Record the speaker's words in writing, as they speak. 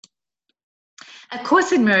A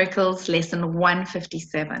Course in Miracles, lesson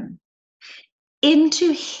 157.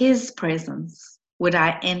 Into His presence would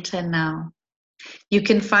I enter now. You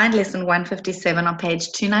can find lesson 157 on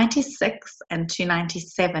page 296 and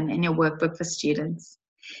 297 in your workbook for students.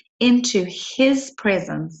 Into His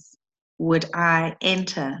presence would I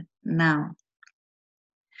enter now.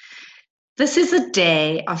 This is a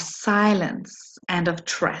day of silence and of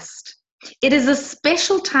trust. It is a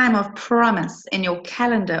special time of promise in your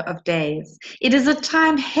calendar of days. It is a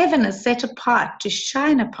time heaven is set apart to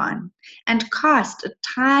shine upon and cast a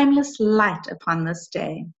timeless light upon this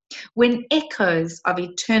day, when echoes of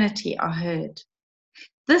eternity are heard.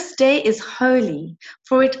 This day is holy,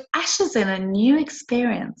 for it ushers in a new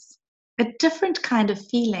experience, a different kind of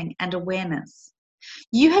feeling and awareness.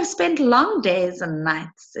 You have spent long days and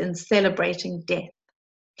nights in celebrating death.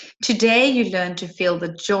 Today you learn to feel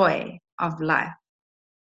the joy of life.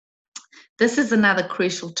 This is another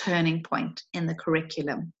crucial turning point in the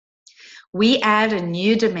curriculum. We add a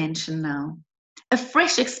new dimension now, a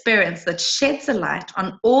fresh experience that sheds a light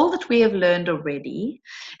on all that we have learned already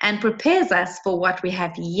and prepares us for what we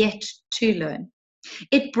have yet to learn.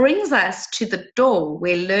 It brings us to the door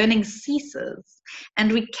where learning ceases,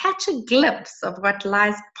 and we catch a glimpse of what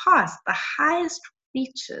lies past the highest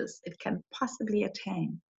reaches it can possibly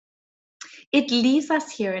attain. It leaves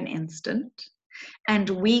us here an instant, and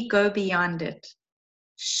we go beyond it,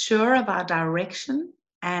 sure of our direction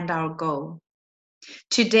and our goal.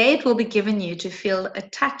 Today it will be given you to feel a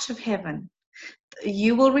touch of heaven.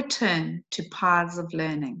 You will return to paths of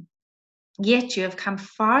learning. Yet you have come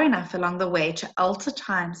far enough along the way to alter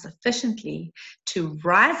time sufficiently to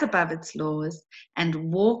rise above its laws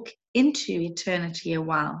and walk into eternity a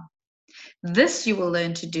while. This you will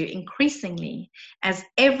learn to do increasingly as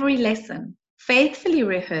every lesson, faithfully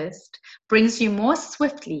rehearsed, brings you more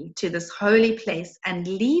swiftly to this holy place and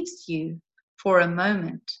leaves you for a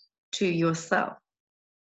moment to yourself.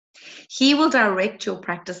 He will direct your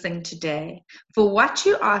practicing today, for what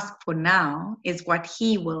you ask for now is what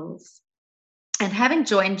He wills. And having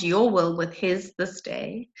joined your will with His this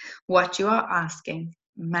day, what you are asking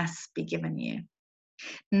must be given you.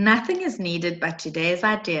 Nothing is needed but today's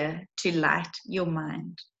idea to light your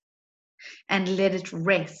mind and let it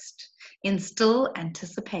rest in still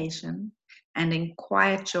anticipation and in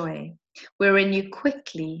quiet joy, wherein you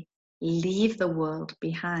quickly leave the world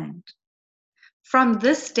behind. From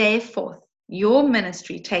this day forth, your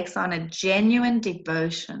ministry takes on a genuine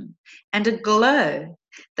devotion and a glow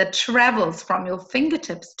that travels from your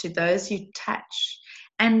fingertips to those you touch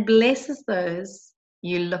and blesses those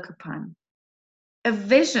you look upon. A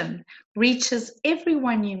vision reaches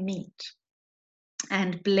everyone you meet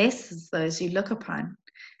and blesses those you look upon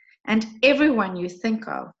and everyone you think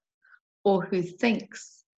of or who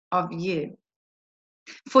thinks of you.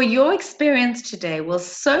 For your experience today will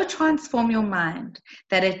so transform your mind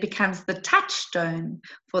that it becomes the touchstone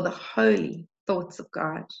for the holy thoughts of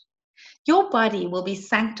God. Your body will be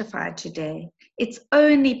sanctified today, its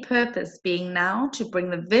only purpose being now to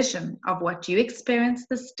bring the vision of what you experience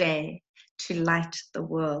this day to light the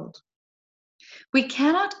world. We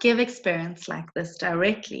cannot give experience like this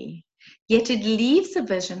directly, yet it leaves a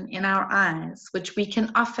vision in our eyes which we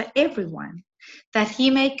can offer everyone, that he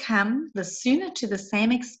may come the sooner to the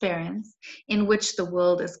same experience in which the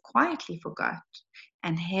world is quietly forgot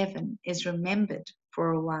and heaven is remembered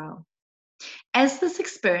for a while. As this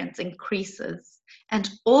experience increases and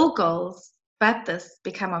all goals but this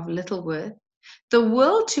become of little worth, the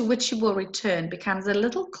world to which you will return becomes a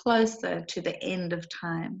little closer to the end of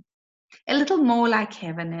time, a little more like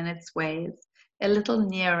heaven in its ways, a little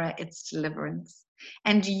nearer its deliverance.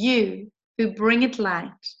 And you who bring it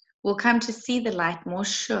light will come to see the light more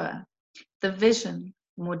sure, the vision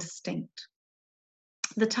more distinct.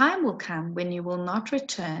 The time will come when you will not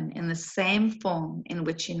return in the same form in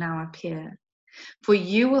which you now appear, for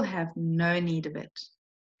you will have no need of it.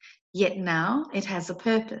 Yet now it has a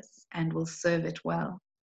purpose and will serve it well.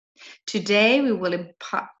 Today we will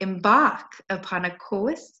embark upon a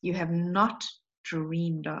course you have not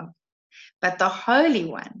dreamed of, but the Holy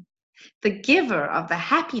One, the giver of the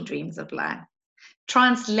happy dreams of life,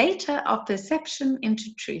 translator of perception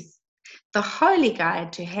into truth, the holy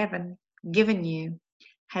guide to heaven given you,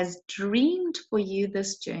 has dreamed for you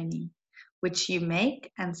this journey, which you make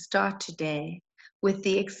and start today with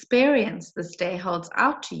the experience this day holds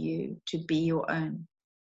out to you to be your own.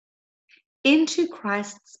 Into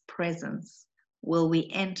Christ's presence will we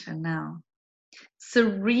enter now,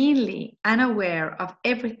 serenely unaware of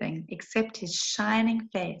everything except His shining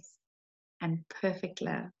face and perfect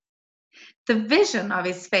love. The vision of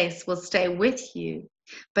his face will stay with you,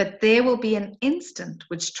 but there will be an instant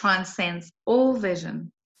which transcends all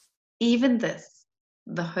vision, even this,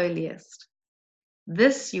 the holiest.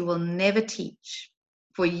 This you will never teach,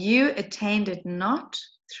 for you attained it not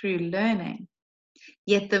through learning.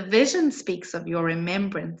 Yet the vision speaks of your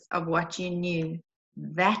remembrance of what you knew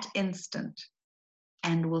that instant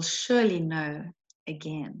and will surely know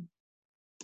again.